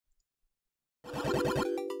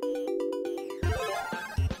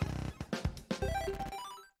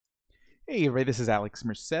Hey everybody, this is Alex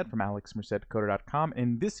Merced from alexmercedcoder.com.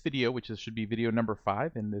 In this video, should be video number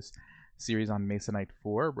 5 in this series on Masonite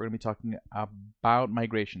 4, we're going to be talking about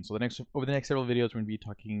migration. So over the next several videos, we're going to be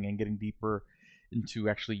talking and getting deeper into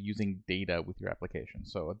actually using data with your application.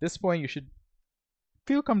 So at this point, you should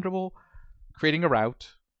feel comfortable creating a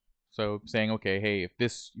route. So saying, okay, hey, if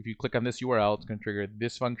you click on this URL, it's going to trigger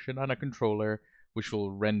this function on a controller, which will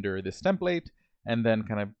render this template, and then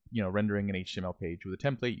kind of rendering an HTML page with a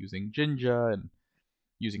template using Jinja and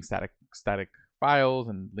using static files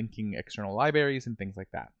and linking external libraries and things like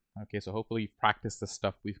that. Okay, so hopefully you've practiced the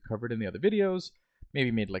stuff we've covered in the other videos, maybe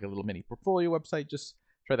made like a little mini portfolio website, just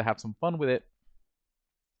try to have some fun with it.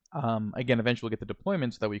 Again, eventually we'll get the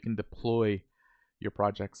deployment so that we can deploy your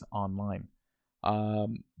projects online.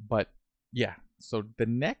 But yeah, so the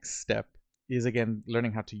next step is, again,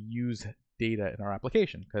 learning how to use data in our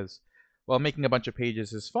application, because while making a bunch of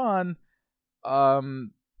pages is fun,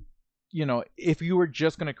 if you were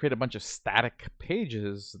just going to create a bunch of static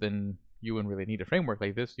pages, then you wouldn't really need a framework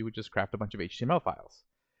like this. You would just craft a bunch of HTML files.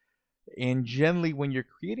 And generally, when you're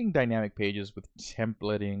creating dynamic pages with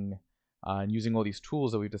templating and using all these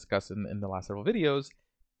tools that we've discussed in the last several videos,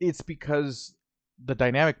 it's because the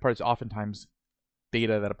dynamic part is oftentimes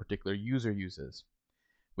data that a particular user uses,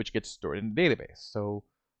 which gets stored in the database. So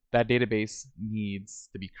that database needs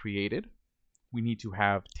to be created. We need to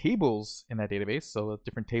have tables in that database, so a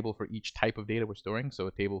different table for each type of data we're storing. So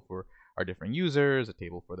a table for our different users, a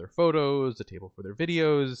table for their photos, a table for their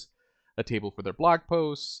videos, a table for their blog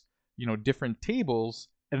posts, different tables.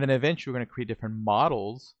 And then eventually we're going to create different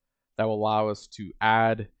models that will allow us to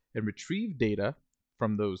add and retrieve data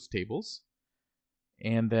from those tables.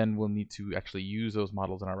 And then we'll need to actually use those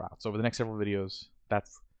models in our route. So over the next several videos,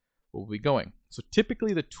 that's where we'll be going. So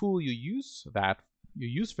typically the tool you use for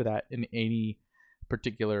that in any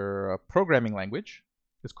particular programming language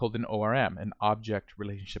is called an ORM, an Object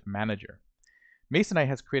Relationship Manager. Masonite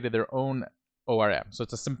has created their own ORM. So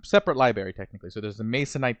it's a separate library technically. So there's the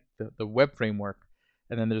Masonite, the web framework,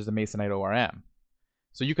 and then there's the Masonite ORM.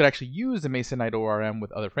 So you could actually use the Masonite ORM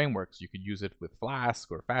with other frameworks. You could use it with Flask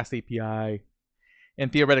or Fast API.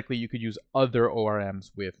 And theoretically, you could use other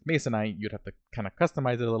ORMs with Masonite. You'd have to kind of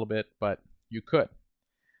customize it a little bit, but you could.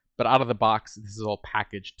 But out of the box, this is all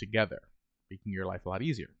packaged together, making your life a lot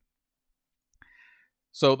easier.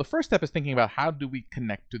 So the first step is thinking about, how do we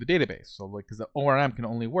connect to the database? So because the ORM can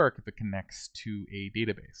only work if it connects to a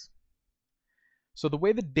database. So the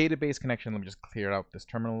way the database connection, let me just clear out this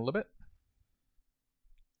terminal a little bit.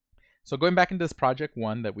 So going back into this project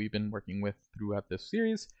 1 that we've been working with throughout this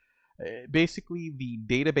series, basically the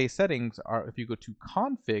database settings are, if you go to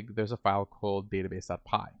config, there's a file called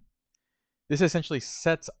database.py. This essentially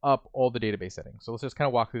sets up all the database settings. So let's just kind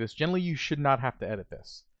of walk through this. Generally, you should not have to edit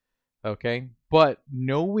this, okay? But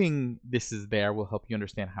knowing this is there will help you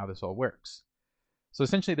understand how this all works. So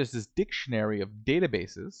essentially, there's this dictionary of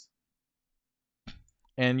databases,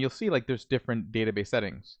 and you'll see like there's different database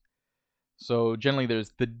settings. So generally,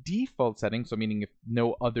 there's the default setting, so meaning if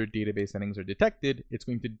no other database settings are detected, it's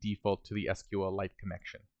going to default to the SQLite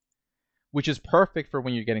connection, which is perfect for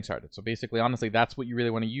when you're getting started. So basically, honestly, that's what you really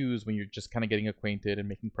want to use when you're just kind of getting acquainted and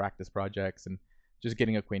making practice projects and just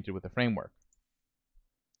getting acquainted with the framework.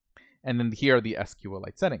 And then here are the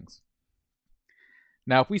SQLite settings.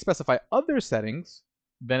 Now, if we specify other settings,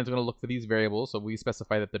 then it's going to look for these variables. So we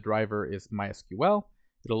specify that the driver is MySQL.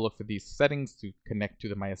 It'll look for these settings to connect to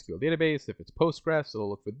the MySQL database. If it's Postgres,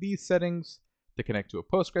 it'll look for these settings to connect to a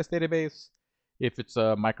Postgres database. If it's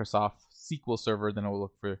a Microsoft SQL server, then it'll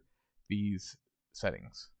look for these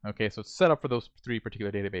settings. Okay, so it's set up for those 3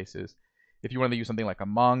 particular databases. If you want to use something like a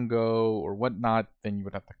Mongo or whatnot, then you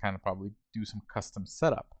would have to kind of probably do some custom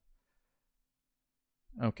setup.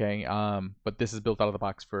 Okay, but this is built out of the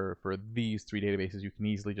box for these 3 databases. You can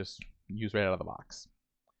easily just use right out of the box.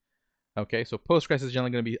 Okay, so Postgres is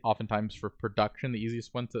generally going to be oftentimes for production, the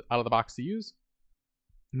easiest one out of the box to use.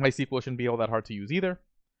 MySQL shouldn't be all that hard to use either.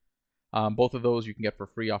 Both of those you can get for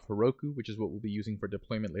free off Heroku, which is what we'll be using for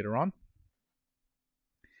deployment later on.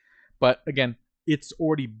 But again, it's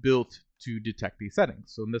already built to detect these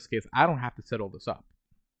settings. So in this case, I don't have to set all this up.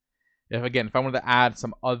 If I wanted to add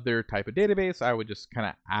some other type of database, I would just kind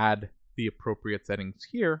of add the appropriate settings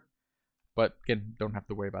here. But again, don't have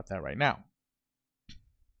to worry about that right now.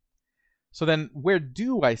 So then where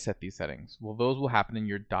do I set these settings? Well, those will happen in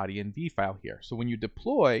your .env file here. So when you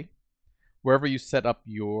deploy, wherever you set up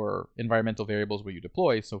your environmental variables where you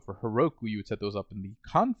deploy, so for Heroku, you would set those up in the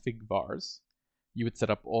config vars. You would set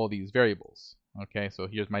up all these variables. Okay, so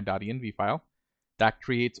here's my .env file. That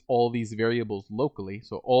creates all these variables locally.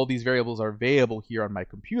 So all these variables are available here on my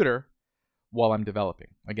computer. while I'm developing.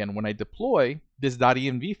 Again, when I deploy, this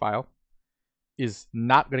 .env file is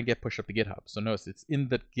not going to get pushed up to GitHub. So notice it's in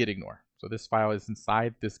the git ignore. So this file is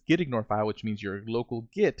inside this git ignore file, which means your local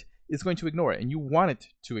git is going to ignore it, and you want it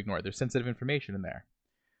to ignore it. There's sensitive information in there.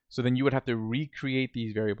 So then you would have to recreate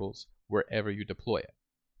these variables wherever you deploy it.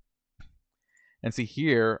 And see,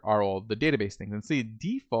 here are all the database things. And see, it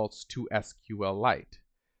defaults to SQLite.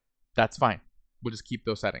 That's fine. We'll just keep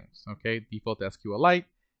those settings, okay? Default to SQLite,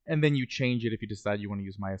 and then you change it if you decide you want to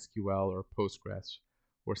use MySQL or Postgres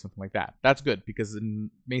or something like that. That's good, because in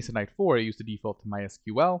Masonite 4, it used to default to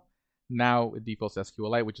MySQL. Now it defaults to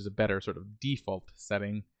SQLite, which is a better sort of default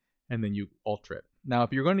setting, and then you alter it. Now,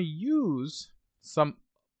 if you're going to use some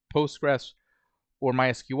Postgres or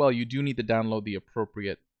MySQL, you do need to download the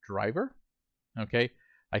appropriate driver. Okay,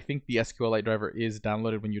 I think the SQLite driver is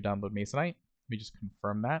downloaded when you download Masonite. Let me just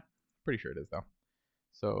confirm that. Pretty sure it is though.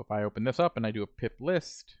 So if I open this up and I do a pip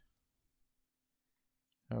list,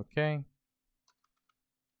 okay,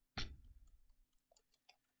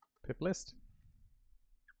 pip list.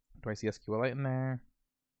 Do I see SQLite in there?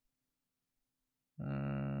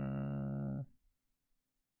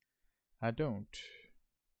 I don't,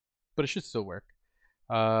 but it should still work.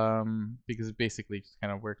 Because it basically just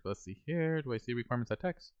kind of worked. Let's see here. Do I see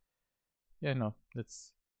requirements.txt? Yeah, no,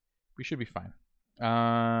 we should be fine.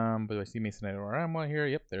 But do I see Masonite ORM one here?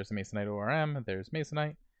 Yep, there's a Masonite ORM. There's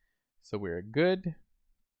Masonite. So we're good.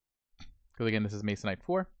 Because again, this is Masonite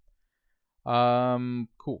 4.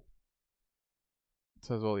 Cool.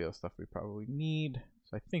 So there's all the other stuff we probably need.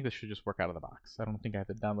 So I think this should just work out of the box. I don't think I have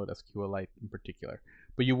to download SQLite in particular.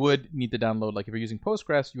 But you would need to download, like if you're using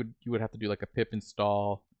Postgres, you would have to do like a pip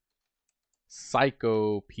install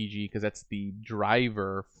psycho pg, because that's the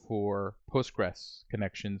driver for Postgres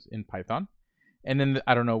connections in Python. And then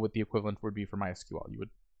I don't know what the equivalent would be for MySQL. You would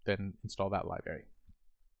then install that library.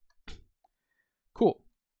 Cool.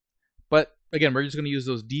 But again, we're just going to use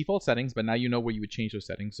those default settings, but now you know where you would change those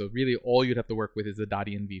settings. So really all you'd have to work with is the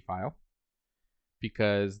 .env file,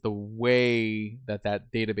 because the way that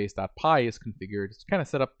that database.py is configured, it's kind of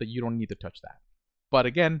set up that you don't need to touch that. But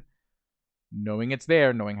again, knowing it's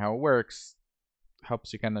there, knowing how it works,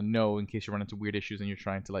 helps you kind of know in case you run into weird issues and you're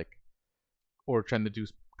trying to trying to do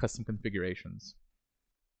custom configurations.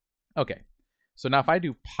 Okay, so now if I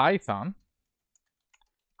do Python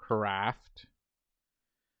craft,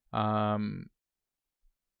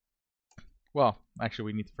 well, actually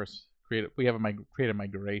we need to first create a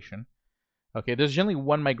migration. Okay, there's generally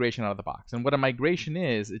one migration out of the box. And what a migration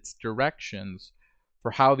is, it's directions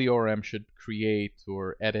for how the ORM should create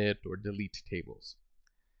or edit or delete tables.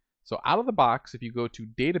 So out of the box, if you go to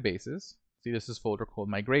databases, see this is a folder called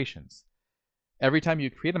migrations. Every time you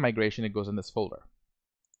create a migration, it goes in this folder.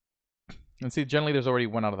 And see, generally there's already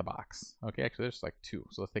one out of the box. Okay, actually there's like two.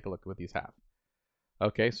 So let's take a look at what these have.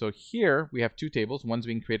 Okay, so here we have two tables. One's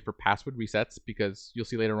being created for password resets, because you'll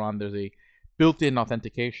see later on there's a built-in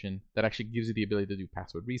authentication that actually gives you the ability to do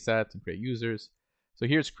password resets and create users. So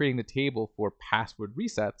here's creating the table for password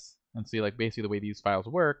resets. And see, like basically the way these files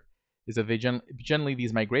work is that they generally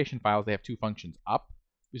these migration files, they have two functions: up,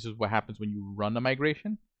 which is what happens when you run a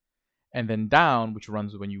migration, and then down, which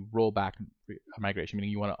runs when you roll back a migration,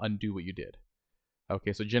 meaning you want to undo what you did.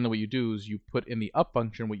 Okay, so generally what you do is you put in the up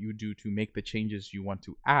function what you do to make the changes you want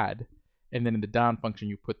to add, and then in the down function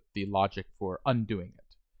you put the logic for undoing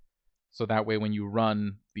it. So that way when you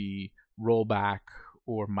run the rollback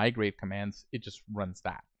or migrate commands, it just runs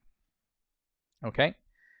that. Okay?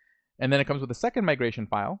 And then it comes with a second migration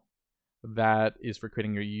file that is for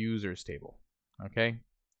creating your users table. Okay?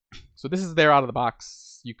 So this is there out of the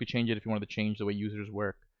box. You could change it if you wanted to change the way users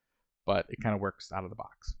work, but it kind of works out of the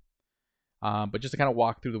box. But just to kind of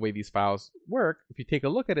walk through the way these files work, if you take a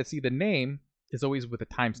look at it, see the name is always with a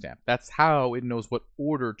timestamp. That's how it knows what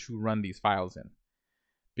order to run these files in,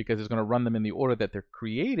 because it's going to run them in the order that they're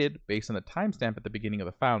created based on the timestamp at the beginning of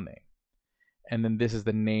the file name. And then this is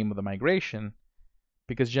the name of the migration,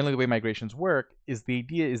 because generally the way migrations work is the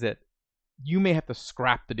idea is that you may have to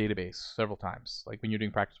scrap the database several times. Like when you're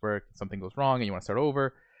doing practice work, something goes wrong and you want to start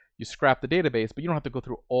over, you scrap the database, but you don't have to go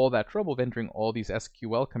through all that trouble of entering all these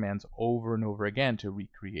SQL commands over and over again to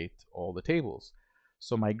recreate all the tables.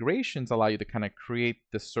 So migrations allow you to kind of create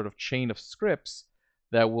this sort of chain of scripts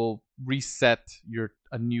that will reset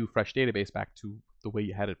a new fresh database back to the way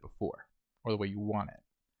you had it before, or the way you want it,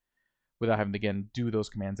 without having to again do those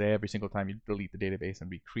commands every single time you delete the database and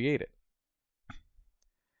recreate it.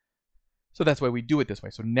 So that's why we do it this way.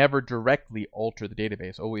 So never directly alter the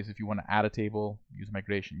database. Always, if you want to add a table, use a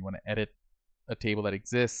migration. You want to edit a table that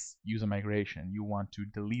exists, use a migration. You want to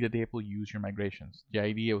delete a table, use your migrations. The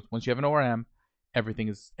idea is once you have an ORM, everything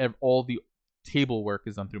is all the table work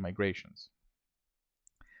is done through migrations.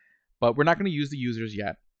 But we're not going to use the users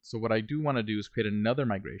yet. So what I do want to do is create another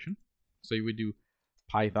migration. So you would do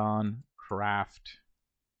Python craft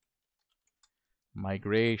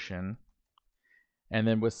migration, and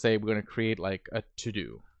then we'll say we're going to create like a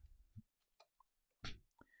to-do.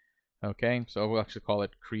 Okay, so we'll actually call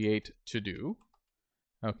it create to-do.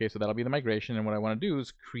 Okay, so that'll be the migration, and what I want to do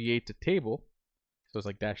is create a table. So it's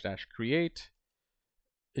like dash dash create,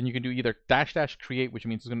 and you can do either dash dash create, which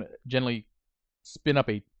means it's going to generally spin up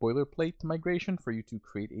a boilerplate migration for you to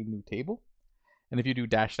create a new table. And if you do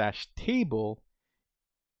dash dash table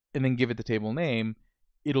and then give it the table name,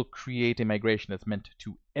 it'll create a migration that's meant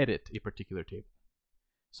to edit a particular table.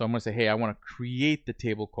 So I'm going to say, hey, I want to create the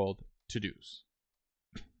table called to-dos.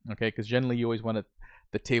 Okay, because generally you always want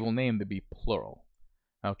the table name to be plural.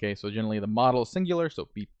 Okay, so generally the model is singular, so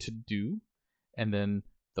it'll be to-do, and then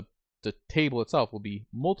the table itself will be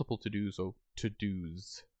multiple to-dos, so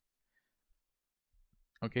to-dos.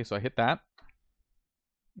 Okay, so I hit that.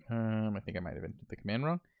 I think I might have entered the command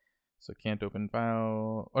wrong. So can't open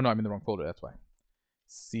file. Oh no, I'm in the wrong folder, that's why.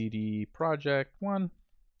 CD project 1.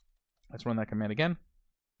 Let's run that command again.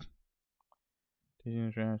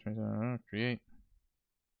 Create.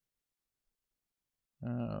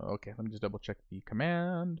 Okay, let me just double check the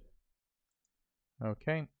command.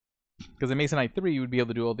 Okay. Because in Masonite 3, you would be able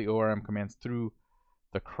to do all the ORM commands through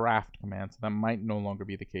the craft command, so that might no longer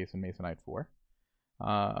be the case in Masonite 4.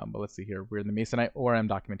 But let's see here. We're in the Masonite ORM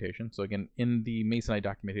documentation. So again, in the Masonite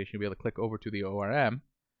documentation, you'll be able to click over to the ORM.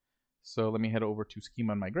 So let me head over to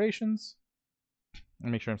schema and migrations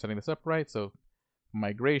and make sure I'm setting this up right. So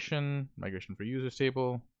migration for users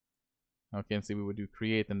table. Okay, and see we would do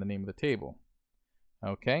create and the name of the table.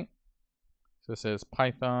 Okay. So it says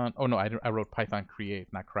Python. Oh no, I wrote Python create,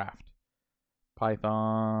 not craft.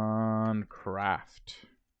 Python craft.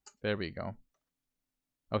 There we go.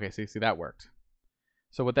 Okay, so you see that worked.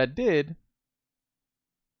 So what that did,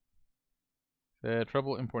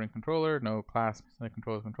 trouble importing controller, no class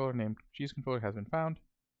controller named cheese controller has been found.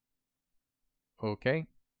 Okay.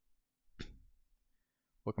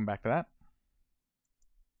 We'll come back to that.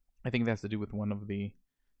 I think that has to do with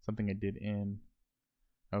something I did in.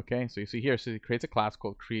 Okay, so you see here, so it creates a class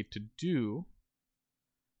called create to do.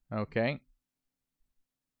 Okay.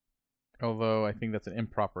 Although I think that's an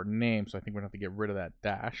improper name, so I think we're going to have to get rid of that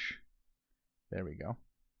dash. There we go.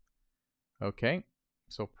 Okay.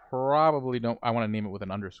 So probably I want to name it with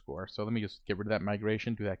an underscore. So let me just get rid of that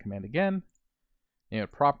migration, do that command again. Name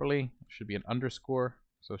it properly. It should be an underscore.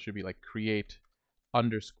 So it should be like create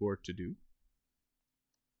underscore to do.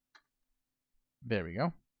 There we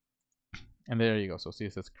go. And there you go. So see,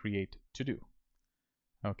 it says create to do.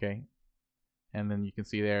 Okay. And then you can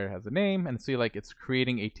see there it has a name, and see like it's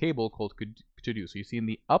creating a table called to do. So you see in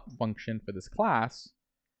the up function for this class,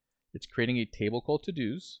 it's creating a table called to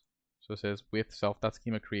dos. So it says with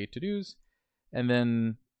self.schema create to dos, and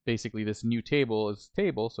then basically this new table is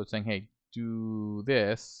table. So it's saying, hey, do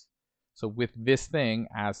this. So with this thing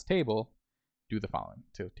as table, do the following.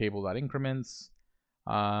 So table.increments.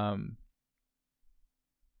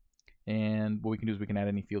 And what we can do is we can add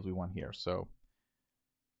any fields we want here. So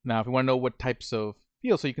now if we want to know what types of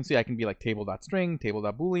fields, so you can see I can be like table.string,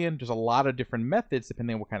 table.boolean. There's a lot of different methods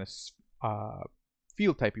depending on what kind of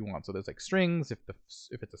field type you want. So there's like strings if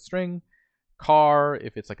it's a string, char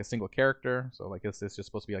if it's like a single character. So like this is just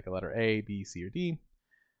supposed to be like a letter A, B, C, or D.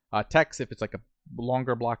 Text if it's like a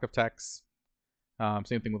longer block of text.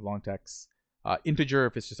 Same thing with long text. Integer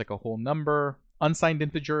if it's just like a whole number. Unsigned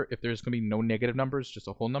integer if there's going to be no negative numbers, just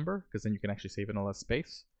a whole number, because then you can actually save it in less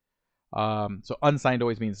space. So unsigned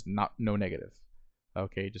always means no negative.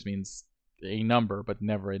 Okay, it just means a number, but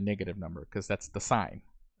never a negative number, because that's the sign.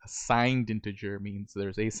 A signed integer means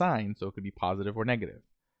there's a sign, so it could be positive or negative.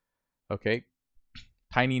 Okay,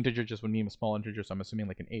 tiny integer just would mean a small integer, so I'm assuming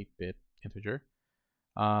like an 8-bit integer.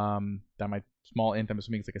 That my small int, I'm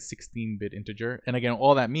assuming it's like a 16-bit integer. And again,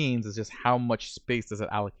 all that means is just how much space does it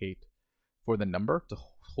allocate for the number to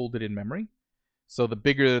hold it in memory. So the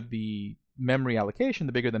bigger the memory allocation,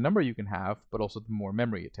 the bigger the number you can have, but also the more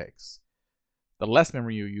memory it takes. The less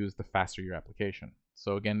memory you use, the faster your application.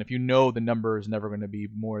 So again, if you know the number is never going to be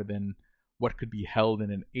more than what could be held in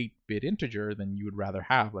an 8-bit integer, then you would rather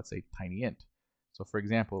have, let's say, tiny int. So for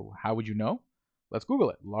example, how would you know? Let's Google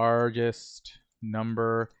it. Largest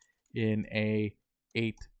number in a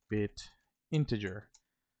 8-bit integer.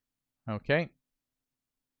 Okay.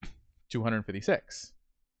 256.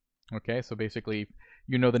 Okay, so basically,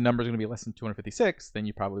 you know the number is going to be less than 256, then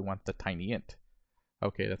you probably want the tiny int.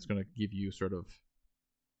 Okay, that's going to give you sort of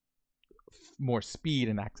more speed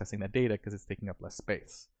in accessing that data because it's taking up less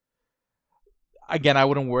space. Again, I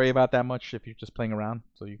wouldn't worry about that much if you're just playing around.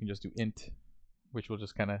 So you can just do int, which will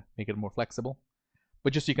just kind of make it more flexible.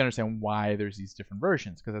 But just so you can understand why there's these different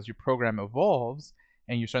versions, because as your program evolves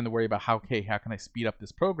and you're starting to worry about how can I speed up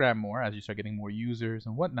this program more as you start getting more users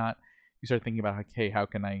and whatnot, you start thinking about, okay, how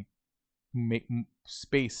can I make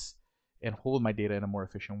space and hold my data in a more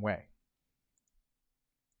efficient way.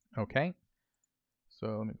 Okay,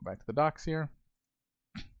 so let me go back to the docs here.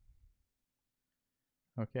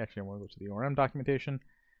 Okay, actually I want to go to the ORM documentation.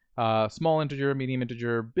 Small integer, medium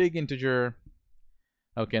integer, big integer.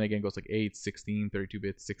 Okay, and again it goes like 8, 16,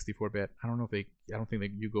 32-bit, 64-bit. I don't think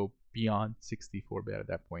that you go beyond 64-bit at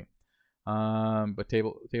that point. But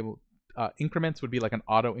table increments would be like an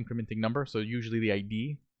auto incrementing number. So usually the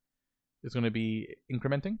ID is going to be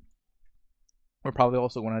incrementing. We're probably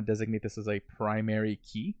also want to designate this as a primary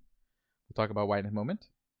key. We'll talk about why in a moment.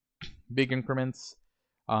 Big increments.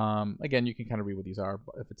 Again, you can kind of read what these are.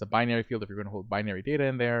 If it's a binary field, if you're going to hold binary data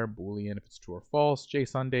in there, Boolean, if it's true or false,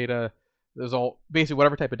 JSON data. There's all basically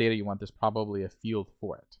whatever type of data you want, there's probably a field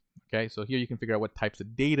for it. Okay, so here you can figure out what types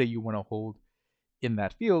of data you want to hold in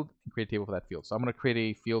that field and create a table for that field. So I'm going to create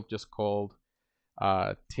a field just called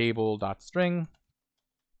table.string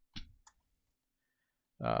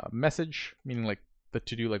message, meaning like the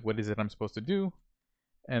to do, like what is it I'm supposed to do,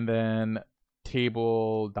 and then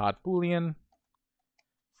table.boolean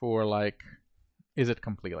for like is it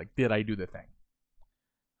complete, like did I do the thing.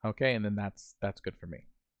 Okay, and then that's good for me.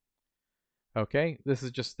 Okay, this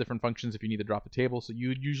is just different functions if you need to drop the table. So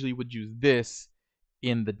you usually would use this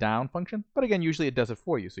in the down function, but again, usually it does it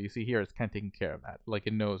for you. So you see here, it's kind of taking care of that. Like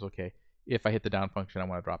it knows, okay, if I hit the down function, I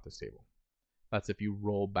want to drop this table. That's if you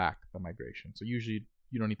roll back the migration. So usually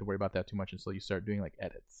you don't need to worry about that too much until you start doing like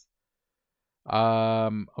edits.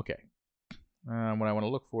 Okay. What I want to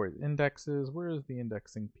look for is indexes. Where is the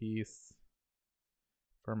indexing piece?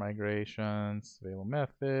 For migrations, available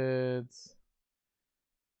methods.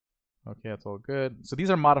 Okay, that's all good. So these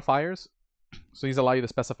are modifiers. So these allow you to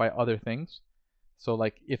specify other things. So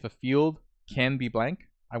like if a field can be blank,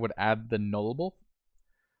 I would add the nullable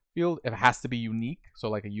field. If it has to be unique, so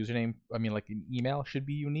like a username, I mean like an email should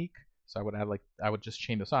be unique. So I would add like, I would just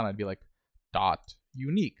chain this on. I'd be like dot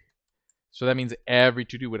unique. So that means every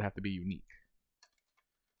to do would have to be unique.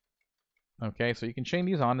 Okay, so you can chain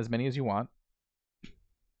these on as many as you want.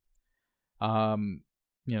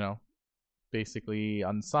 You know, basically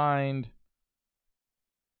unsigned.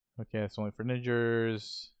 Okay, it's only for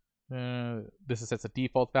integers. This is sets a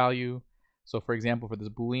default value. So for example, for this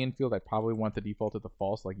Boolean field, I probably want the default to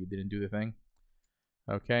false, like you didn't do the thing.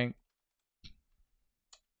 Okay.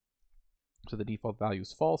 So the default value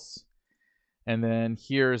is false. And then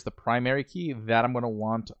here's the primary key that I'm going to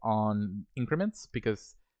want on increments,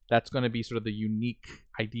 because that's going to be sort of the unique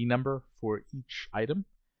ID number for each item.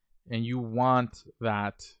 And you want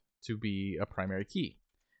that to be a primary key.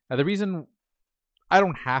 Now the reason I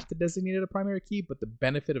don't have to designate it a primary key, but the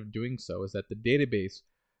benefit of doing so is that the database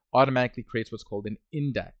automatically creates what's called an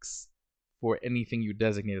index for anything you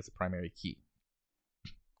designate as a primary key.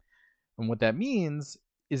 And what that means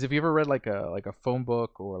is if you ever read like a phone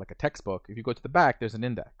book or like a textbook, if you go to the back, there's an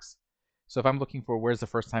index. So if I'm looking for where's the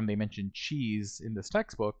first time they mentioned cheese in this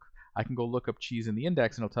textbook, I can go look up cheese in the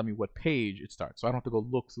index and it'll tell me what page it starts. So I don't have to go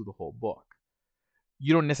look through the whole book.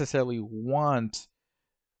 You don't necessarily want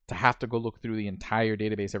to have to go look through the entire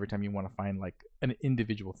database every time you want to find like an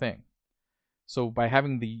individual thing. So by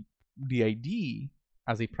having the ID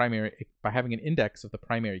as a primary, by having an index of the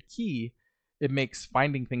primary key, it makes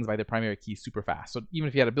finding things by the primary key super fast. So even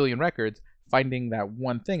if you had a billion records, finding that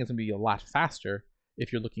one thing is going to be a lot faster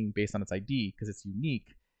if you're looking based on its ID because it's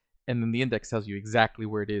unique. And then the index tells you exactly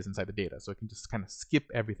where it is inside the data. So it can just kind of skip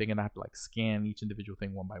everything and not have to like scan each individual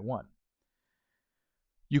thing one by one.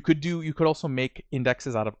 You could also make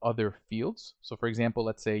indexes out of other fields. So for example,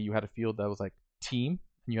 let's say you had a field that was like team,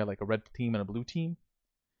 and you had like a red team and a blue team.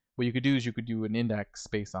 What you could do is you could do an index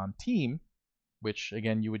based on team, which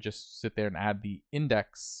again, you would just sit there and add the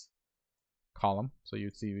index column. So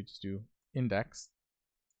you'd see, you just do index.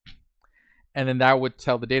 And then that would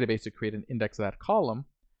tell the database to create an index of that column,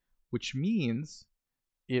 which means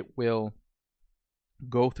it will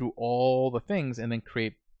go through all the things and then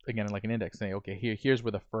create, again, like an index saying, okay, here's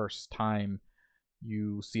where the first time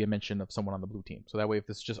you see a mention of someone on the blue team. So that way, if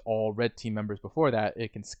it's just all red team members before that,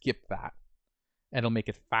 it can skip that. And it'll make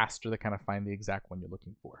it faster to kind of find the exact one you're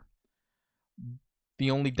looking for.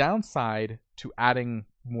 The only downside to adding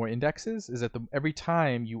more indexes is that every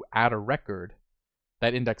time you add a record,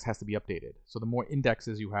 that index has to be updated. So the more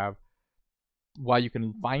indexes you have, while you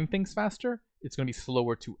can find things faster, it's going to be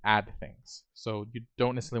slower to add things. So you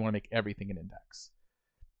don't necessarily want to make everything an index.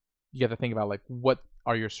 you have to think about like what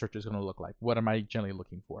are your searches going to look like? What am I generally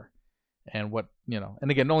looking for? And what,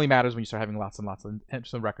 and again, it only matters when you start having lots and lots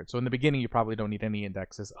of records. So in the beginning, you probably don't need any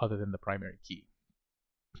indexes other than the primary key.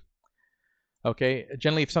 Okay,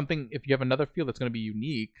 generally if you have another field that's going to be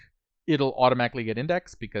unique, it'll automatically get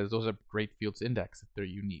indexed because those are great fields to index if they're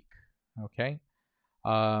unique. Okay,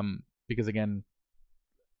 because again,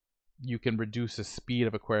 you can reduce the speed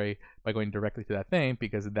of a query by going directly to that thing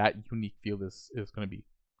because that unique field is going to be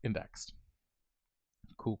indexed.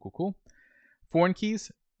 Cool. Foreign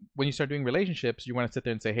keys, when you start doing relationships, you want to sit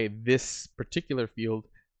there and say, hey, this particular field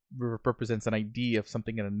represents an ID of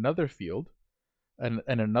something in another field and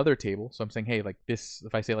another table. So I'm saying, hey, like this,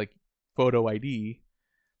 if I say like photo ID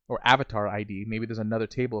or avatar ID, maybe there's another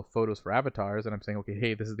table of photos for avatars, and I'm saying, okay,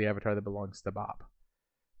 hey, this is the avatar that belongs to Bob.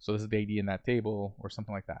 So this is the ID in that table or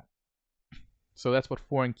something like that. So that's what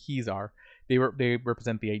foreign keys are. They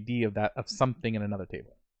represent the ID of something in another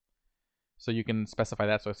table. So you can specify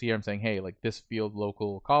that. So I see here I'm saying, hey, like this field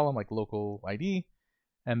local column, like local ID,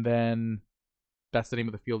 and then that's the name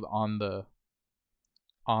of the field on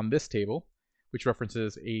this table, which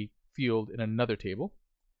references a field in another table.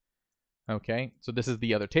 Okay, so this is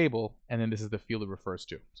the other table, and then this is the field it refers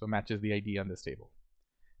to. So it matches the ID on this table.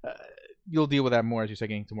 You'll deal with that more as you start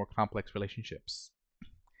getting to more complex relationships.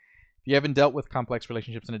 If you haven't dealt with complex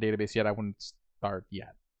relationships in a database yet, I wouldn't start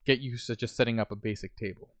yet. Get used to just setting up a basic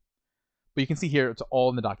table. But you can see here, it's all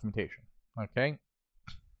in the documentation, okay?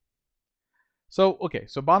 So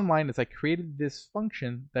bottom line is I created this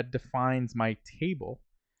function that defines my table.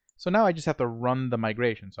 So now I just have to run the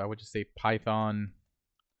migration. So I would just say Python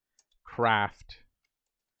craft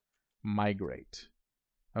migrate.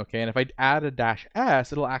 Okay, and if I add a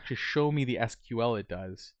 -s, it'll actually show me the SQL it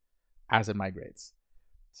does as it migrates.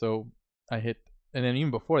 So I hit, and then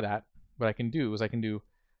even before that, what I can do is I can do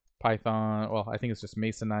Python, well, I think it's just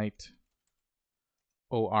Masonite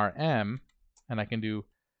ORM, and I can do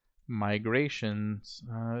migrations.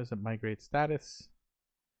 Is it migrate status?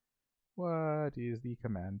 What is the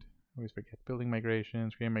command? I always forget. Building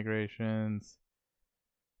migrations, create migrations.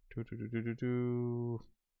 Here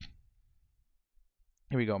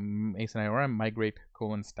we go. Masonite ORM migrate :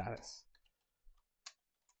 status.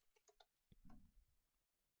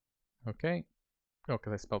 Okay. Oh,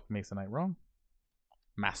 because I spelled Masonite wrong.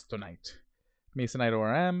 Masonite. Masonite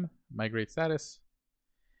ORM migrate status.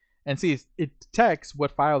 And see, it detects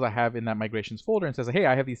what files I have in that migrations folder and says, hey,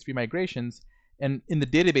 I have these 3 migrations, and in the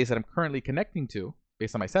database that I'm currently connecting to,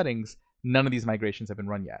 based on my settings, none of these migrations have been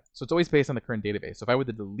run yet. So it's always based on the current database. So if I were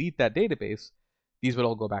to delete that database, these would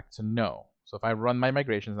all go back to no. So if I run my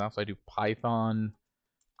migrations now, so I do Python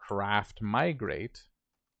craft migrate,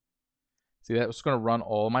 see, that was going to run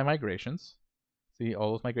all my migrations. See,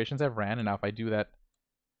 all those migrations I've ran, and now if I do that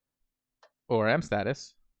ORM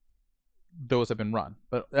status, those have been run,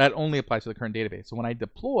 but that only applies to the current database. So when I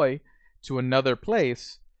deploy to another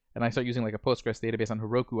place and I start using like a Postgres database on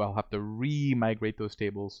Heroku, I'll have to re-migrate those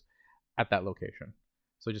tables at that location.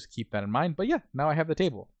 So just keep that in mind. But yeah, now I have the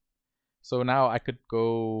table. So now I could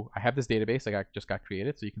go, I have this database that just got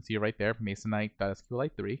created. So you can see it right there,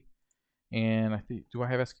 Masonite.SQLite3. And I think, do I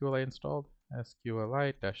have SQLite installed?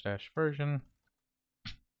 SQLite --version.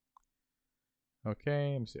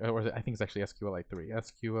 Okay, let me see. Or I think it's actually SQLite 3.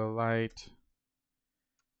 SQLite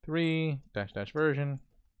 3 -- version.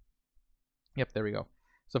 Yep, there we go.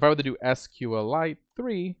 So if I were to do SQLite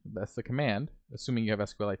 3, that's the command, assuming you have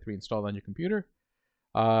SQLite 3 installed on your computer.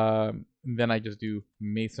 Then I just do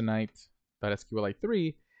Masonite.SQLite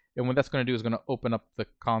 3, and what that's going to do is going to open up the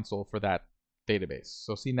console for that database.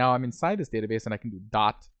 So see, now I'm inside this database, and I can do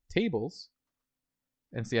 .tables,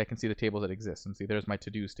 and see, I can see the tables that exist. And see, there's my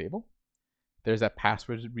to-dos table. There's that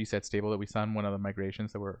password resets table that we saw in one of the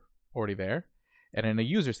migrations that were already there, and in a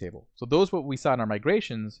users table. So those what we saw in our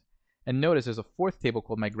migrations, and notice there's a 4th table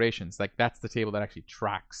called migrations. Like that's the table that actually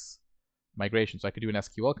tracks migrations. So I could do an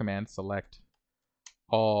SQL command, select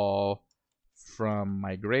all from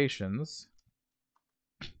migrations,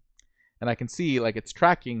 and I can see like it's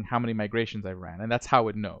tracking how many migrations I ran, and that's how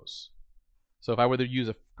it knows. So if I were to use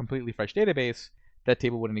a completely fresh database, that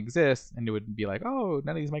table wouldn't exist, and it would be like, oh,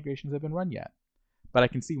 none of these migrations have been run yet. But I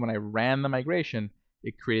can see when I ran the migration,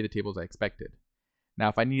 it created the tables I expected. Now,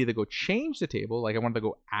 if I needed to go change the table, like I wanted to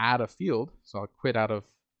go add a field, so I'll quit out of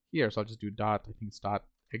here. So I'll just do I think it's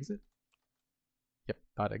 .exit. Yep,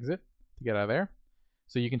 .exit to get out of there.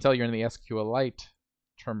 So you can tell you're in the SQLite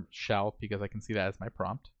term shell because I can see that as my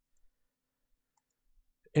prompt.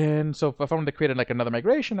 And so if I wanted to create like another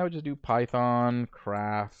migration, I would just do Python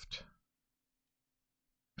craft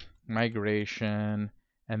migration,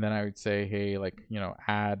 and then I would say, hey, like,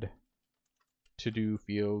 add to do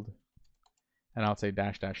field and I'll say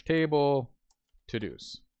dash dash table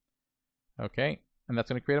to-dos. Okay, and that's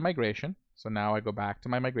going to create a migration. So now I go back to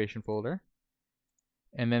my migration folder,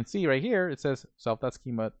 and then see right here, it says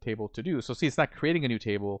self.schema table to-do. So see, it's not creating a new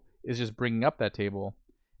table, it's just bringing up that table,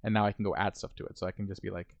 and now I can go add stuff to it. So I can just be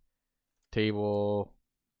like table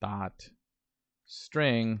dot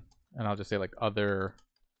string, and I'll just say like other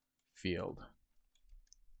field,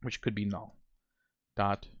 which could be null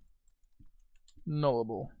dot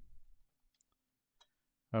nullable.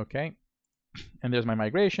 Okay, and there's my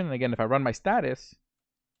migration. And again, if I run my status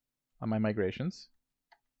on my migrations,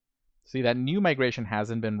 see that new migration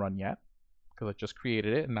hasn't been run yet because I just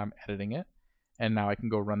created it and I'm editing it. And now I can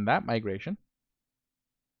go run that migration.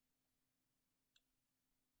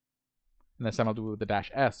 And this time I'll do it with the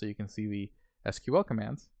 -s so you can see the SQL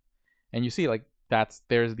commands. And you see like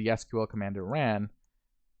there's the SQL command it ran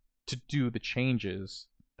to do the changes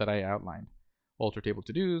that I outlined. Alter table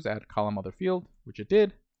to-dos, add column other field, which it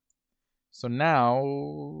did. So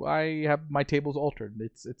now I have my tables altered.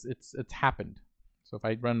 It's happened. So if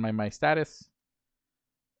I run my status,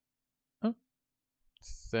 oh, it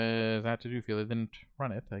says add to-do field. It didn't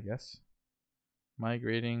run it, I guess.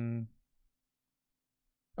 Migrating.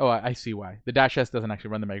 Oh, I see why. The -s doesn't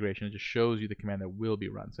actually run the migration. It just shows you the command that will be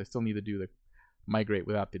run. So I still need to do the migrate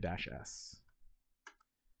without the -s.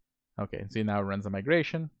 Okay, see now it runs the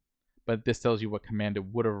migration, but this tells you what command it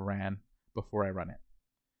would have ran before I run it.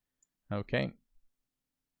 Okay,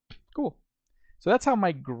 cool. So that's how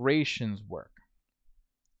migrations work.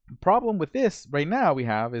 The problem with this right now we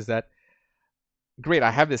have is that, great,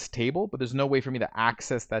 I have this table, but there's no way for me to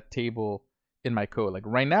access that table in my code. Like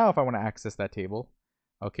right now, if I want to access that table,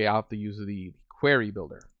 okay, I'll have to use the query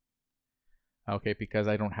builder. Okay, because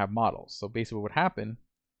I don't have models. So basically what would happen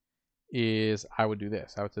is I would do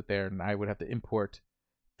this. I would sit there and I would have to import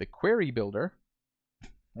the query builder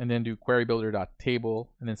and then do query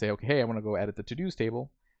builder.table and then say, okay, hey, I want to go edit the to-dos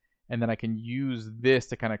table. And then I can use this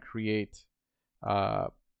to kind of create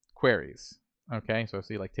queries. Okay, so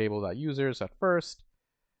see like table.users at first.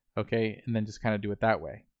 Okay, and then just kind of do it that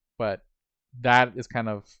way. But that is kind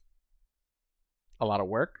of a lot of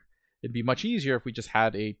work. It'd be much easier if we just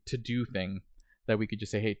had a to-do thing that we could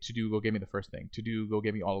just say, hey, to-do, go get me the first thing. To-do, go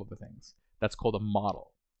get me all of the things. That's called a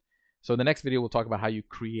model. So in the next video, we'll talk about how you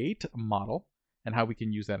create a model and how we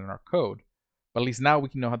can use that in our code. But at least now we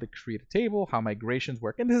can know how to create a table, how migrations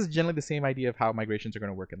work. And this is generally the same idea of how migrations are going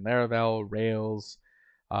to work in Laravel, Rails,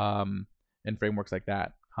 and frameworks like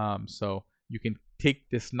that. So you can take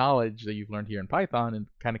this knowledge that you've learned here in Python and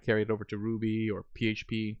kind of carry it over to Ruby or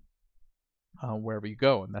PHP, wherever you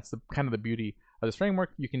go. And that's the kind of the beauty of this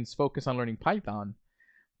framework. You can focus on learning Python,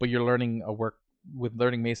 but you're learning with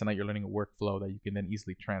learning Masonite, you're learning a workflow that you can then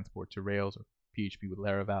easily transport to Rails or PHP with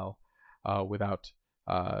Laravel without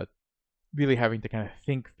really having to kind of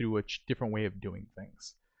think through a different way of doing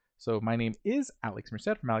things. So my name is Alex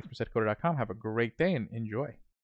Merced from alexmercedcoder.com. Have a great day and enjoy.